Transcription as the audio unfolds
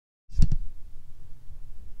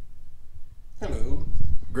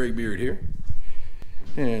Graybeard here,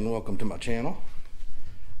 and welcome to my channel.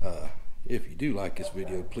 If you do like this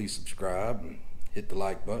video, please subscribe and hit the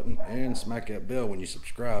like button and smack that bell when you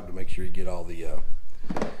subscribe to make sure you get all the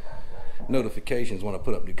notifications when I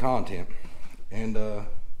put up new content. And we're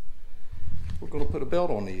going to put a belt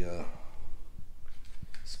on the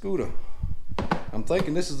scooter. I'm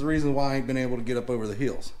thinking this is the reason why I ain't been able to get up over the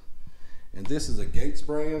hills. And this is a Gates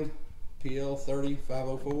brand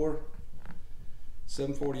PL30504.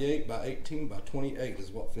 748 by 18 by 28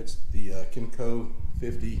 is what fits the Kymco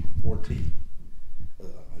 54T,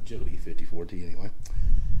 Agility 54T anyway.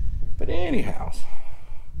 But anyhow,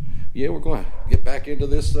 yeah, we're going to get back into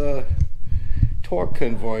this torque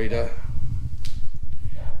converter.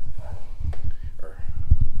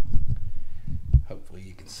 Hopefully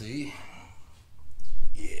you can see.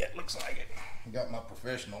 Yeah, it looks like it. I got my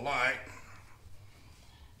professional light.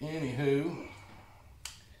 Anywho.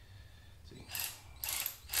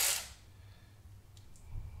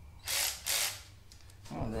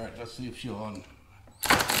 Alright, let's see if she'll on.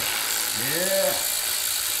 Yeah!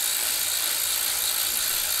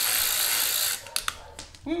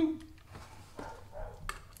 Woo!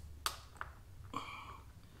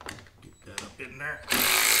 Get that up in there.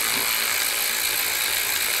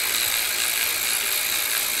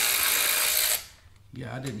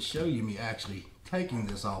 Yeah, I didn't show you me actually taking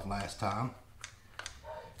this off last time.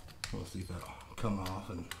 We'll see if that'll come off.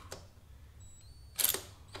 And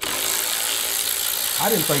I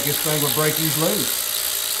didn't think this thing would break these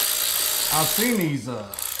loose. I've seen these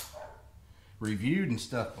reviewed and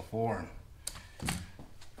stuff before, and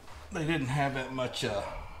they didn't have that much.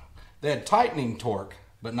 They had tightening torque,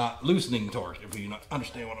 but not loosening torque, if you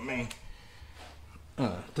understand what I mean.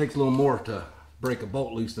 It takes a little more to break a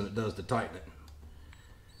bolt loose than it does to tighten it.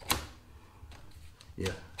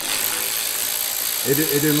 Yeah.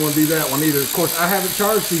 It didn't want to do that one either. Of course, I haven't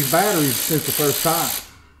charged these batteries since the first time.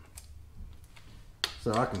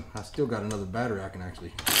 So I still got another battery I can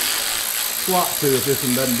actually swap to if this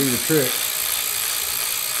one doesn't do the trick.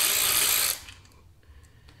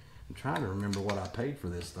 I'm trying to remember what I paid for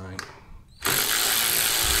this thing. Got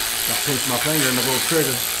to pinch my finger in the little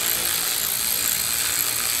trigger.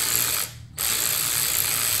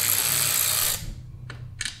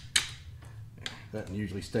 That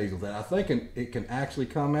usually stays with that. I think it can actually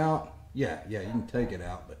come out. Yeah, you can take it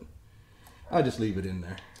out, but I'll just leave it in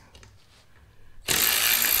there.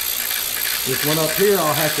 This one up here,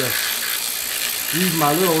 I'll have to use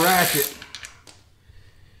my little ratchet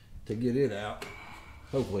to get it out.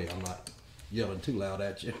 Hopefully I'm not yelling too loud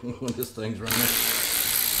at you when this thing's running.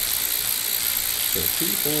 So 2,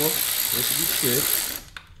 4, this would be 6.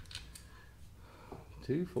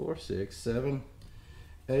 2, 4, 6, 7,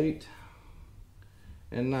 8,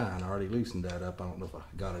 and 9. I already loosened that up. I don't know if I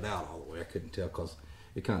got it out all the way. I couldn't tell because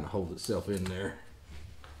it kind of holds itself in there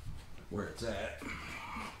where it's at.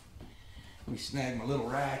 Let me snag my little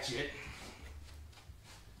ratchet.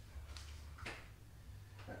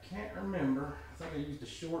 I can't remember. I think I used a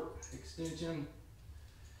short extension.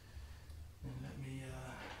 And let me,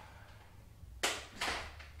 there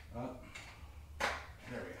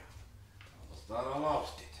we go. I almost thought I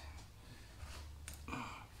lost it.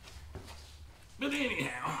 But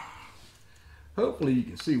anyhow, hopefully you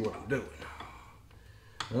can see what I'm doing.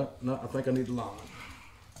 Oh, no, I think I need the long one.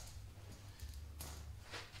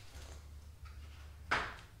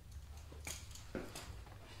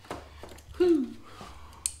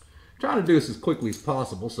 Trying to do this as quickly as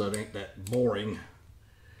possible so it ain't that boring.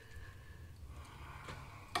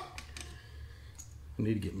 I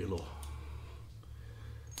need to get me a little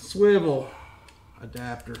swivel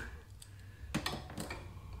adapter.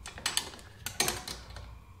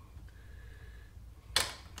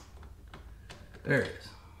 There it is.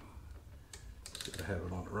 Should have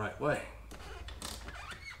it on the right way.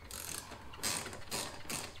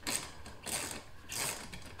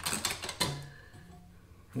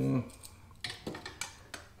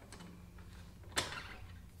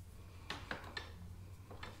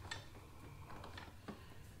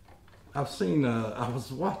 I've seen, I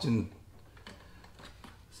was watching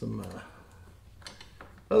some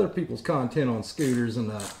other people's content on scooters,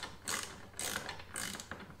 and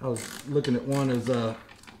I was looking at one as,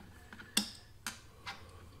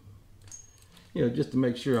 you know, just to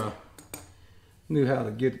make sure I knew how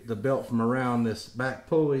to get the belt from around this back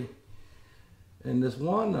pulley. And this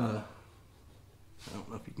one, I don't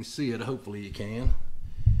know if you can see it, hopefully you can,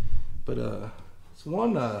 but this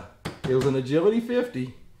one, it was an Agility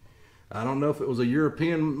 50. I don't know if it was a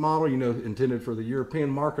European model, you know, intended for the European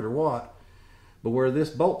market or what, but where this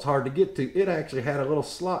bolt's hard to get to, it actually had a little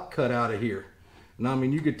slot cut out of here. And I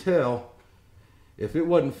mean, you could tell If it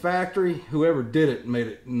wasn't factory, whoever did it made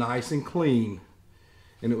it nice and clean.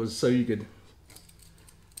 And it was so you could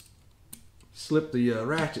slip the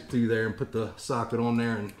ratchet through there and put the socket on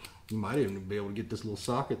there, and you might even be able to get this little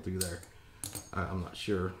socket through there. I'm not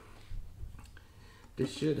sure.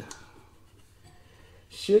 This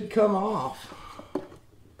should come off.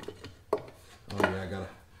 Oh yeah, I gotta,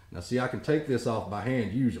 now see, I can take this off by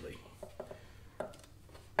hand usually.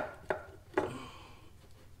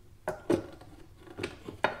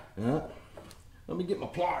 Let me get my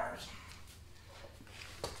pliers.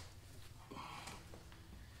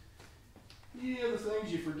 Yeah, the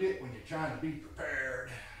things you forget when you're trying to be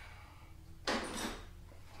prepared.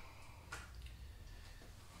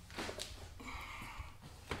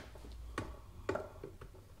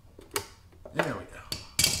 There we go.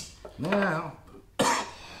 Now,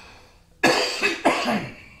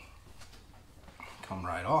 come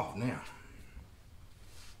right off now.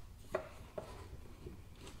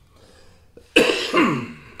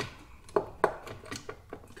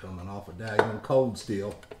 Coming off a daggone cold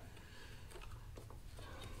steel.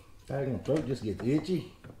 Daggone throat just gets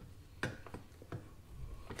itchy.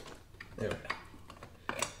 There we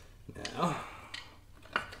go. Now,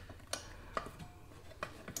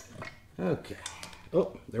 okay.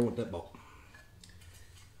 Oh, there went that bolt.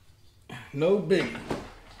 No biggie.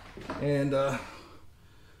 And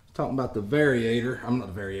talking about the variator, I'm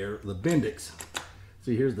not the variator, the Bendix.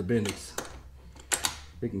 See, here's the Bendix.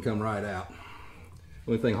 It can come right out.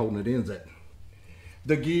 Only thing holding it in is that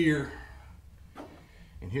the gear.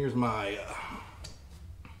 And here's my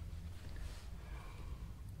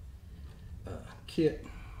kit.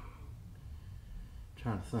 I'm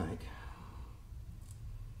trying to think.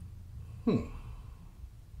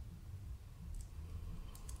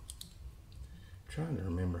 Trying to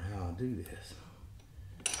remember how I do this.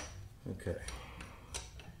 Okay.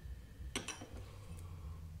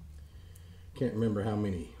 Can't remember how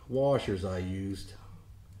many washers I used.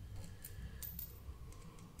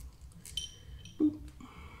 Boop.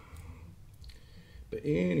 But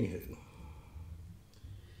anywho, you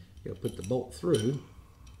gotta put the bolt through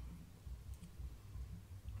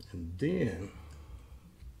and then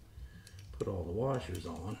put all the washers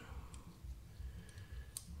on.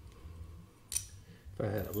 If I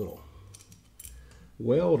had a little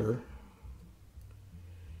welder,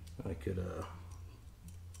 I could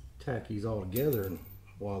tack these all together and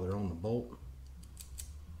while they're on the bolt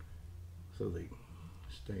so they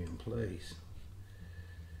stay in place.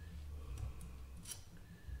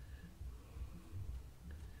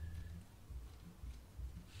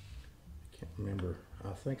 Can't remember.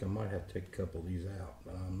 I think I might have to take a couple of these out,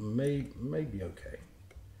 but I may be okay.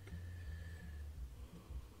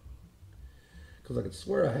 Because I could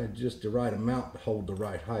swear I had just the right amount to hold the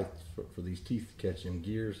right height for these teeth catching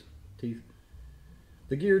gears.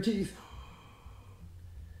 The gear teeth.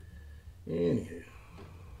 Anywho.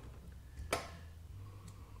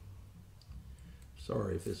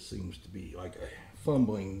 Sorry if this seems to be like a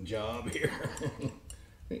fumbling job here.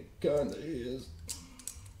 It kinda is.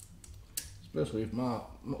 Especially with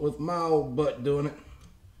my old butt doing it.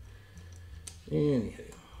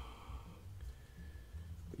 Anywho.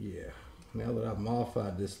 Yeah. Now that I've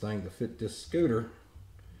modified this thing to fit this scooter,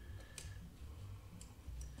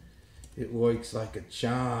 it works like a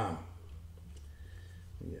charm.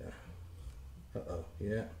 Yeah. Uh-oh.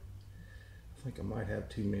 Yeah. I think I might have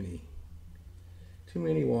too many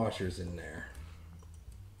washers in there.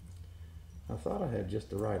 I thought I had just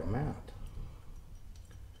the right amount,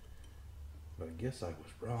 but I guess I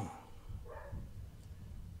was wrong.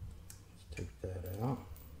 Let's take that out.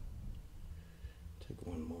 Take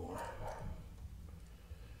one more.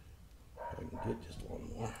 I can get just one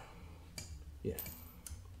more. Yeah.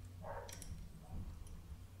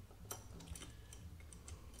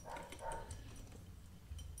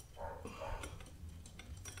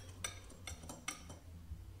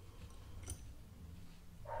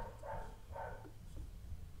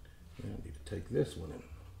 I need to take this one and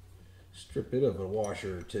strip it of a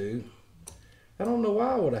washer or two. I don't know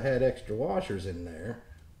why I would have had extra washers in there,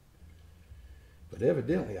 but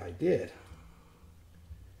evidently I did.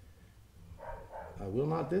 I will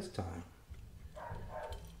not this time.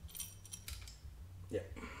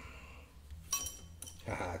 Yep.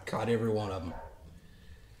 I caught every one of them.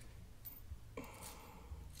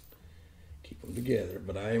 Keep them together,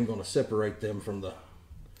 but I am going to separate them from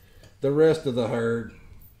the rest of the herd.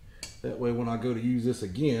 That way when I go to use this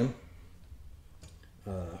again,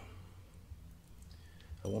 I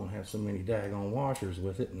won't have so many daggone washers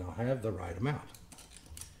with it, and I'll have the right amount.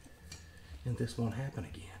 And this won't happen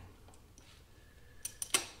again.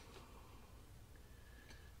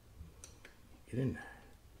 Get in there.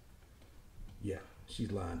 Yeah, she's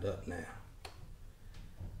lined up now.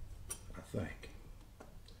 I think.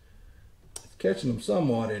 It's catching them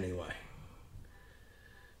somewhat anyway.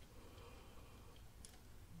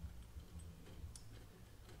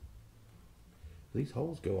 These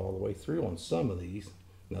holes go all the way through on some of these.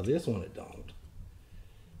 Now this one it don't.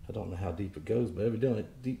 I don't know how deep it goes, but evidently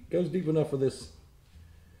it goes deep enough for this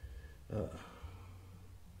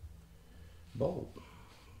bulb.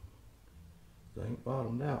 I ain't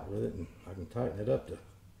bottomed out with it, and I can tighten it up to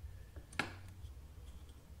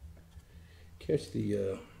catch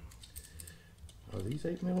the, are these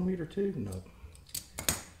 8mm too? No.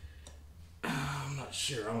 I'm not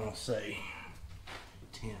sure, I want to say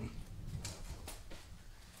 10.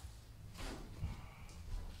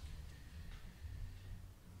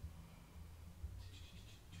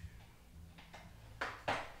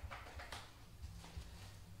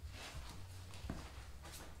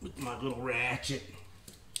 With my little ratchet.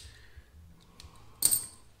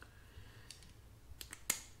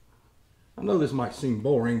 I know this might seem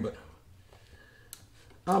boring, but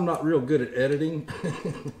I'm not real good at editing.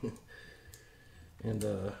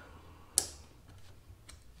 And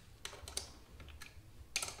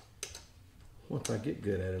once I get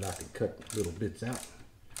good at it, I can cut little bits out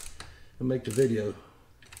and make the video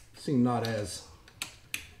seem not as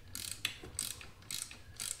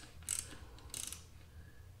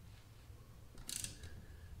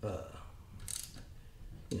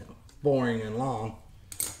you know, boring and long.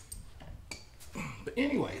 But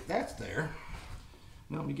anyway, that's there.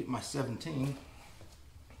 Now let me get my 17.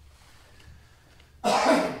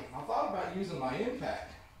 I thought about using my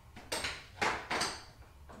impact.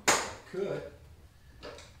 I could. I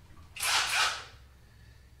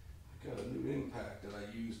got a new impact that I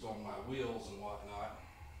used on my wheels and whatnot.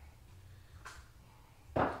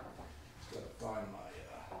 Just gotta find my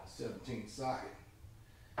 17 socket.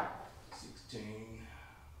 16,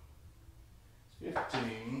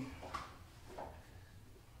 15.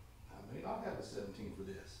 I may not have a 17 for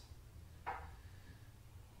this.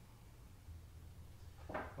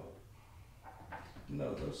 Oh.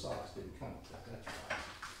 No, those sockets didn't come with that. That's right.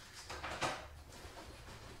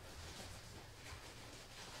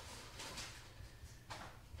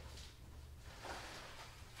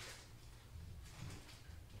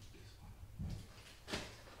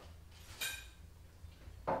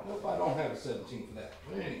 Nope, I don't have a 17 for that.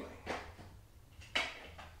 But anyway.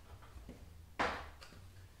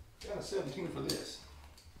 Got a 17 for this.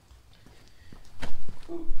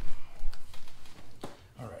 Ooh.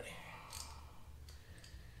 Alrighty.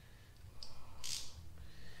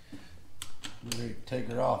 We're ready to take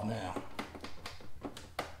her off now.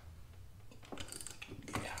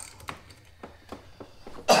 Yeah.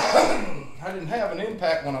 I didn't have an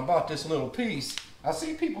impact when I bought this little piece. I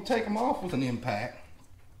see people take them off with an impact.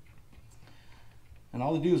 And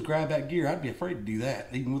all they do is grab that gear. I'd be afraid to do that,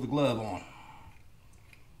 even with a glove on.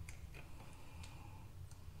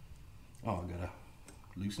 Oh, I gotta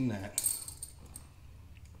loosen that.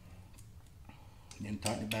 And then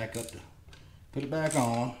tighten it back up to put it back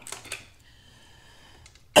on.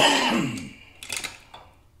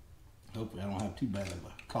 Hopefully I don't have too bad of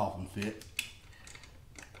a coughing fit.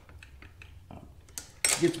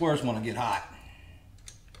 It gets worse when I get hot.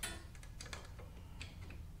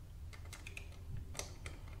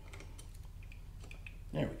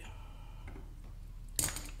 There we go.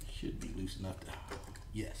 Should be loose enough to,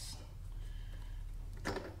 yes.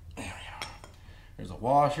 There we are. There's a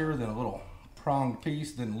washer, then a little pronged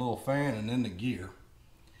piece, then a little fan, and then the gear.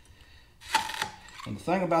 And the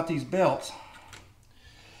thing about these belts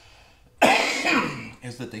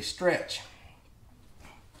is that they stretch.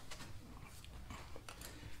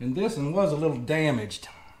 And this one was a little damaged.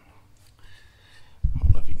 I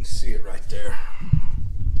don't know if you can see it right there.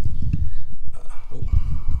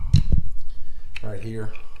 Right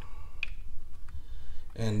here.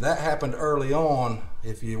 And that happened early on.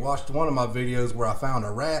 If you watched one of my videos where I found a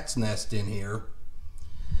rat's nest in here,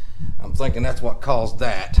 I'm thinking that's what caused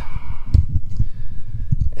that.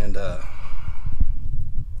 And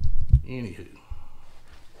anywho,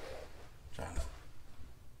 trying to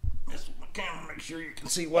mess with my camera, make sure you can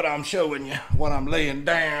see what I'm showing you, what I'm laying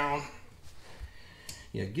down.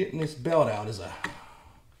 Yeah, getting this belt out is a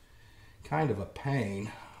kind of a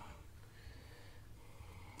pain.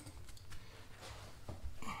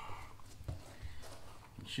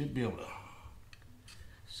 Should be able to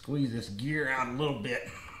squeeze this gear out a little bit.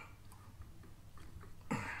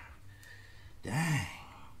 Dang.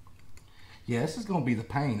 Yeah, this is going to be the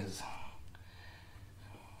pain. Is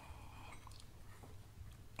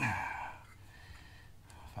if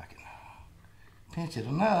I can pinch it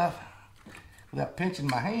enough. without pinching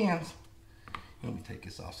my hands. Let me take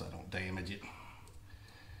this off so I don't damage it.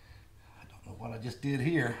 I don't know what I just did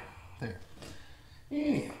here. There.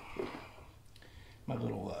 Anyhow, my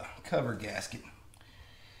little cover gasket.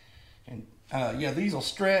 And yeah, these will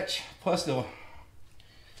stretch. Plus you'll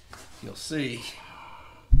see.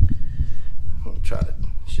 I'm gonna try to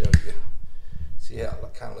show you. See how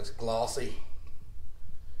it kind of looks glossy?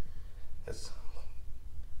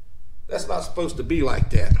 That's not supposed to be like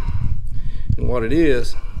that. And what it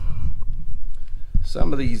is,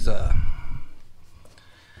 some of these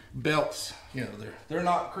belts, you know, they're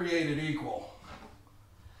not created equal.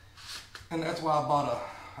 And that's why I bought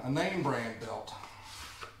a name brand belt.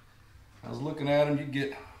 I was looking at them, you'd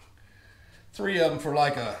get 3 of them for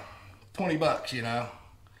like 20 bucks, you know.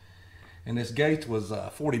 And this Gates was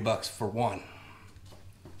 40 bucks for one.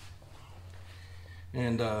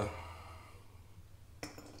 And I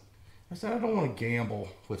said I don't want to gamble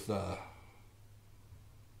with you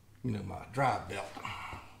know, my drive belt.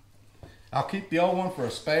 I'll keep the old one for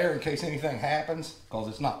a spare in case anything happens, because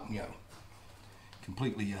it's not, you know,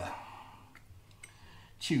 completely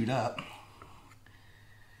chewed up.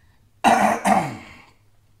 But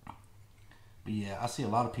yeah, I see a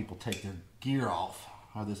lot of people take their gear off,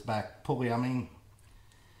 or this back pulley, I mean,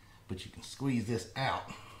 but you can squeeze this out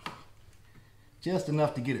just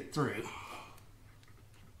enough to get it through.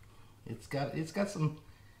 It's got some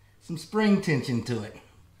spring tension to it.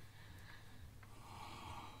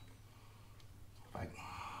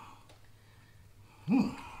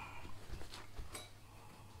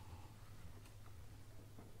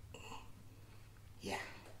 Yeah,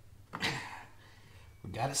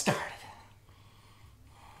 we got it started.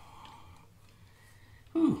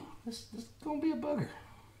 Whew, this is gonna be a bugger.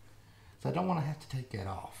 So I don't want to have to take that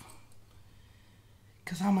off,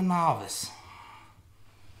 because I'm a novice.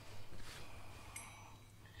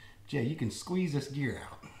 Yeah, you can squeeze this gear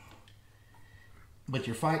out, but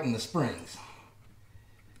you're fighting the springs.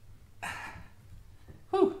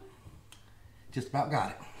 Whew, just about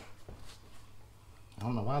got it. I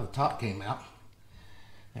don't know why the top came out.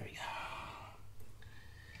 There we go.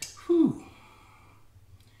 Whew,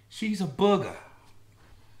 she's a booger.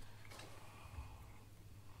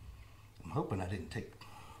 I'm hoping I didn't take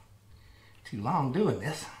too long doing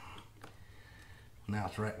this. Now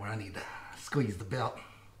it's right where I need to squeeze the belt.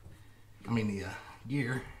 I mean the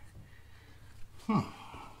gear.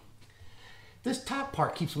 This top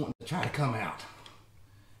part keeps wanting to try to come out.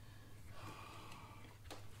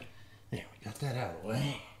 There, we got that out of the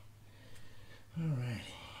way.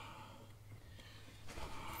 Alrighty.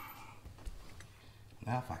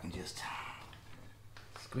 Now if I can just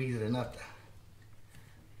squeeze it enough to...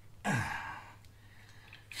 I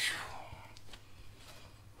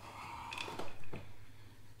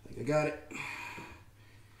think I got it.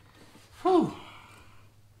 Whew.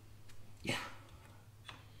 Yeah.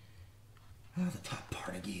 Now the top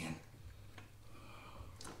part again.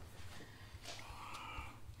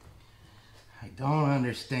 I don't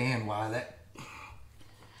understand why that...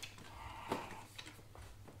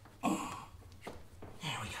 Oh.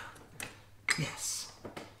 There we go. Yes.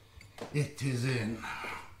 It is in.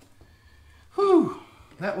 Whew.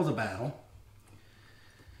 That was a battle.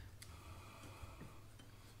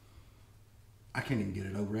 I can't even get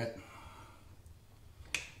it over it.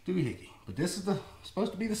 Doohickey. But this is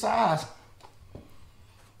supposed to be the size.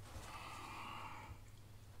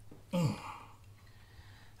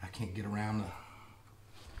 I can't get around the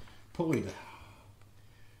pulley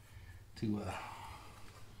to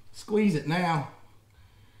squeeze it now.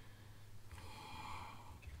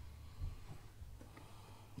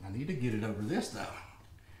 I need to get it over this though.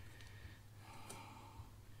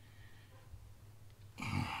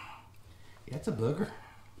 Yeah, it's a booger.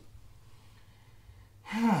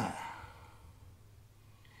 Yeah,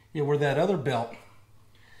 where that other belt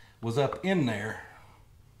was up in there.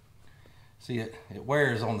 See, it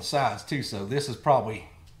wears on the sides too, so this is probably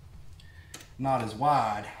not as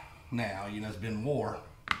wide now. You know, it's been wore.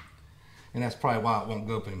 And that's probably why it won't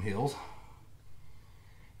go up in hills.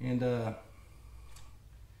 And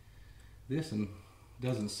this one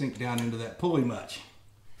doesn't sink down into that pulley much.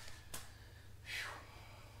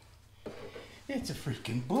 It's a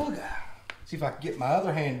freaking booger. See if I can get my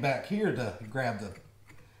other hand back here to grab the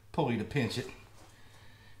pulley to pinch it.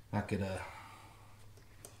 I could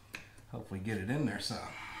hopefully get it in there some.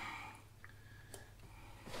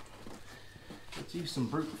 Let's use some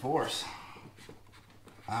brute force.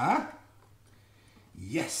 Huh?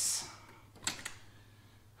 Yes.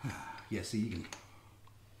 Yeah, see, you can.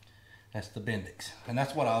 That's the Bendix. And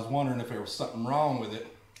that's what I was wondering, if there was something wrong with it.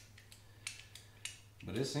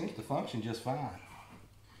 But it seems to function just fine.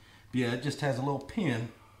 Yeah, it just has a little pin,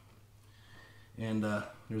 and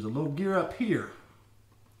there's a little gear up here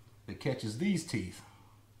that catches these teeth,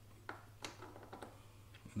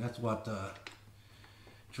 and that's what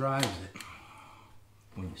drives it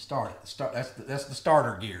when you start it. That's the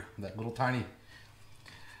starter gear. That little tiny,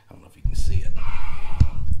 I don't know if you can see it,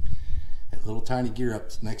 that little tiny gear up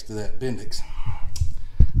next to that Bendix.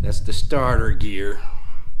 That's the starter gear.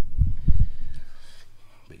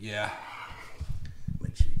 But yeah,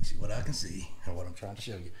 make sure you can see what I can see and what I'm trying to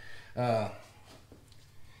show you. Yeah,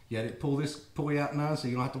 I didn't pull this pulley out none, so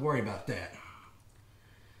you don't have to worry about that.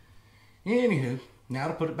 Anywho, now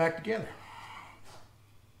to put it back together.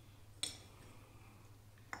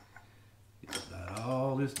 Got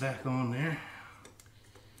all this back on there.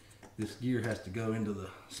 This gear has to go into the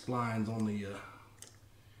splines on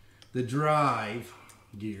the drive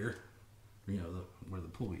gear, you know, where the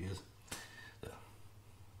pulley is. I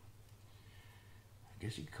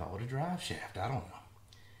guess you could call it a drive shaft. I don't know.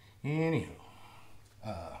 Anywho,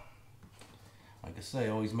 like I say,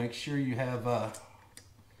 always make sure you have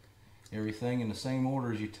everything in the same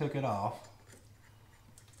order as you took it off,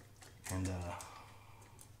 and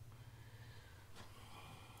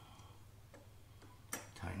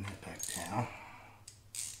tighten that back down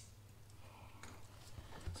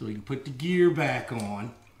so we can put the gear back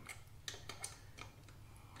on.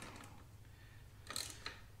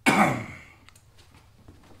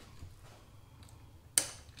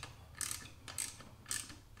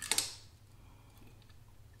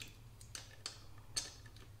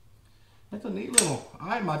 That's a neat little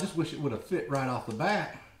item. I just wish it would have fit right off the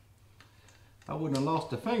bat. I wouldn't have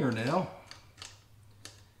lost a fingernail.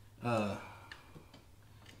 And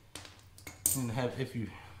if you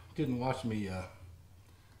didn't watch me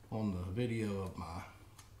on the video of my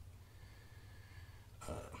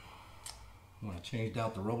when I changed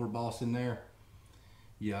out the roller boss in there,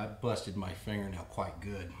 yeah, I busted my fingernail quite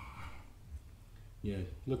good. Yeah,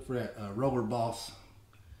 look for that roller boss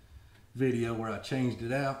video where I changed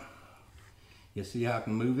it out. You see how I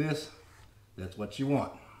can move this? That's what you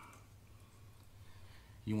want.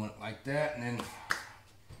 You want it like that, and then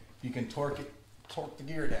you can torque the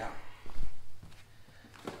gear down.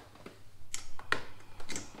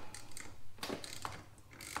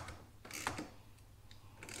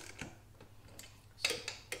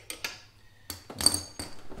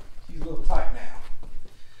 She's a little tight now.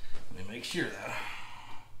 Let me make sure that.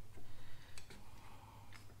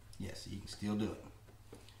 Yes, you can still do it.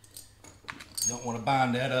 Don't want to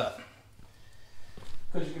bind that up,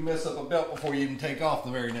 because you can mess up a belt before you even take off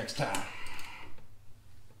the very next time.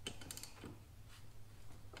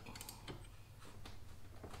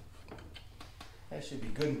 That should be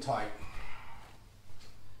good and tight.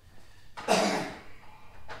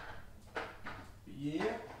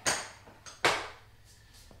 Yeah.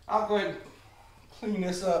 I'll go ahead and clean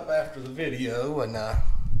this up after the video, and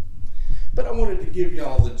but I wanted to give you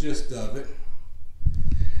all the gist of it.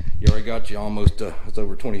 You already got you almost, it's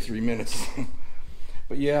over 23 minutes.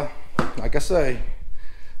 But yeah, like I say,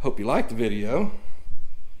 hope you liked the video,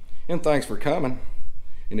 and thanks for coming.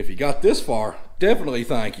 And if you got this far, definitely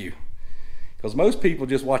thank you, because most people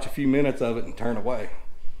just watch a few minutes of it and turn away.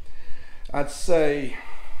 I'd say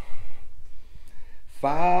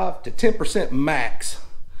 5 to 10% max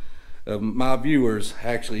of my viewers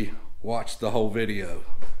actually watch the whole video.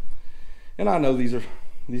 And I know these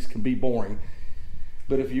can be boring,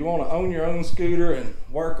 but if you want to own your own scooter and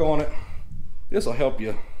work on it, this will help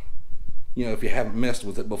you, you know, if you haven't messed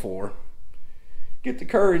with it before. Get the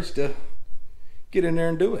courage to get in there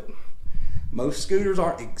and do it. Most scooters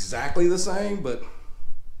aren't exactly the same, but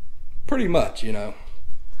pretty much, you know,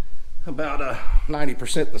 about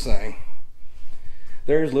 90% the same.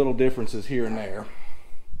 There's little differences here and there.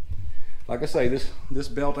 Like I say, this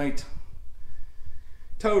belt ain't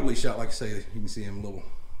totally shot. Like I say, you can see them little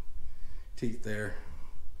teeth there.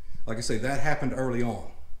 Like I say, that happened early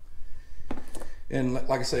on. And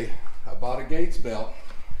like I say, I bought a Gates belt,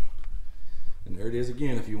 and there it is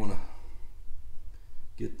again if you want to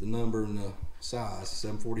get the number and the size,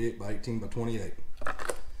 748 by 18 by 28.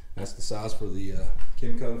 That's the size for the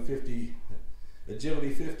Kymco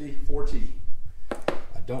Agility 50 4T.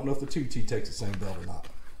 I don't know if the 2T takes the same belt or not.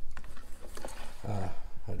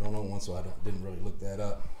 I don't know one, so I didn't really look that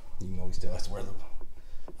up. You can always tell that's where the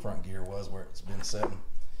front gear was, where it's been setting.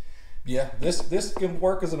 Yeah, this can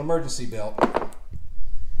work as an emergency belt,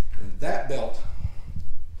 and that belt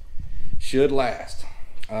should last.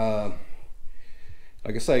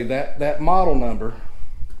 Like I say, that model number,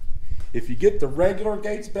 if you get the regular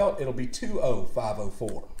Gates belt, it'll be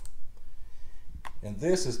 20504, and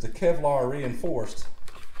this is the Kevlar reinforced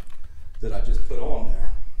that I just put on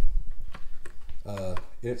there.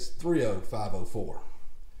 It's 30504.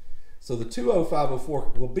 So the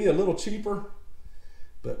 20504 will be a little cheaper,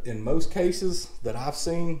 but in most cases that I've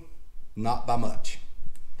seen, not by much.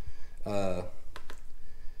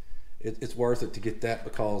 It's worth it to get that,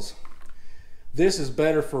 because this is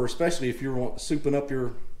better for, especially if you're souping up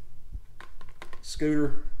your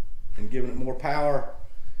scooter and giving it more power.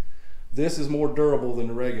 This is more durable than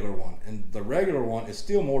the regular one, and the regular one is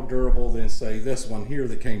still more durable than, say, this one here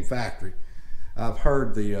that came factory. I've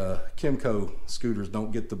heard the Kymco scooters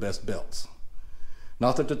don't get the best belts.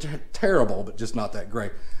 Not that they're terrible, but just not that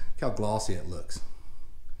great. Look how glossy it looks.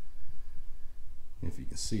 If you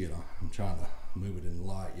can see it, I'm trying to move it in the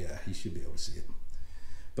light. Yeah, you should be able to see it.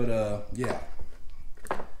 But yeah,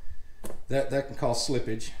 that can cause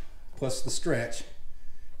slippage. Plus the stretch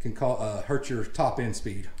can hurt your top end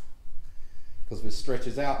speed, because if it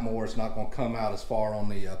stretches out more, it's not going to come out as far on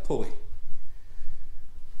the pulley.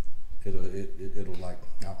 It'll like,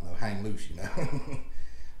 I don't know, hang loose, you know.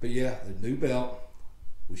 But yeah, the new belt,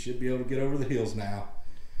 we should be able to get over the hills now,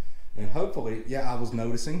 and hopefully, yeah, I was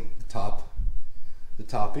noticing the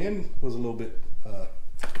top end was a little bit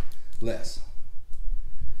less.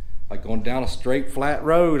 Like going down a straight flat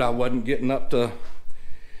road, I wasn't getting up to,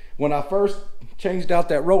 when I first changed out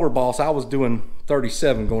that roller boss, I was doing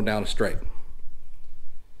 37 going down a straight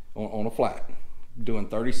on a flat, doing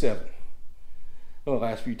 37. Well, the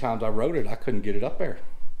last few times I rode it, I couldn't get it up there.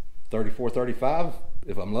 34, 35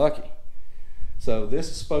 if I'm lucky. So this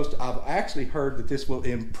is supposed to, I've actually heard that this will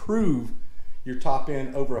improve your top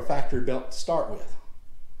end over a factory belt to start with.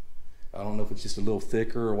 I don't know if it's just a little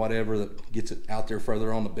thicker or whatever that gets it out there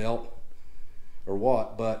further on the belt or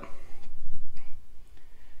what, but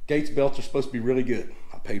Gates belts are supposed to be really good.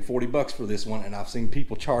 I paid 40 bucks for this one, and I've seen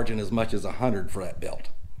people charging as much as 100 for that belt.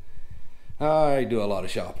 I do a lot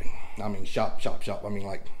of shopping. I mean, shop. I mean,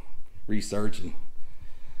 like research and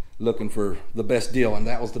looking for the best deal, and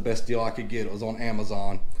that was the best deal I could get. It was on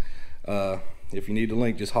Amazon. If you need the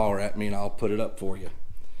link, just holler at me and I'll put it up for you.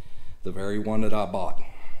 The very one that I bought.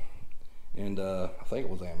 And I think it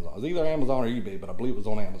was Amazon. It was either Amazon or eBay, but I believe it was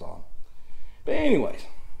on Amazon. But anyways,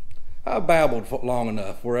 I babbled for long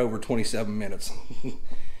enough. We're over 27 minutes.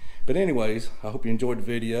 But anyways, I hope you enjoyed the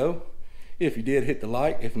video. If you did, hit the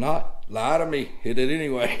like. If not, lie to me. Hit it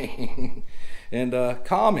anyway. And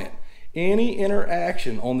comment. Any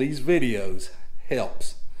interaction on these videos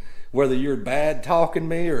helps. Whether you're bad talking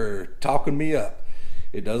me or talking me up,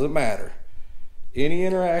 it doesn't matter. Any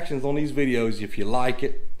interactions on these videos, if you like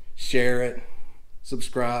it, share it,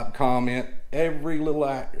 subscribe, comment. Every little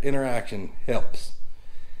interaction helps.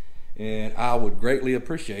 And I would greatly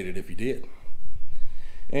appreciate it if you did.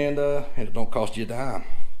 And it don't cost you a dime.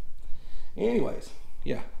 Anyways,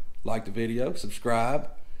 yeah, like the video, subscribe,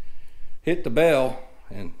 hit the bell,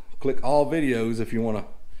 and click all videos if you want to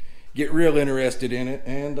get real interested in it,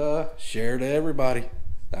 and share to everybody.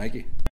 Thank you.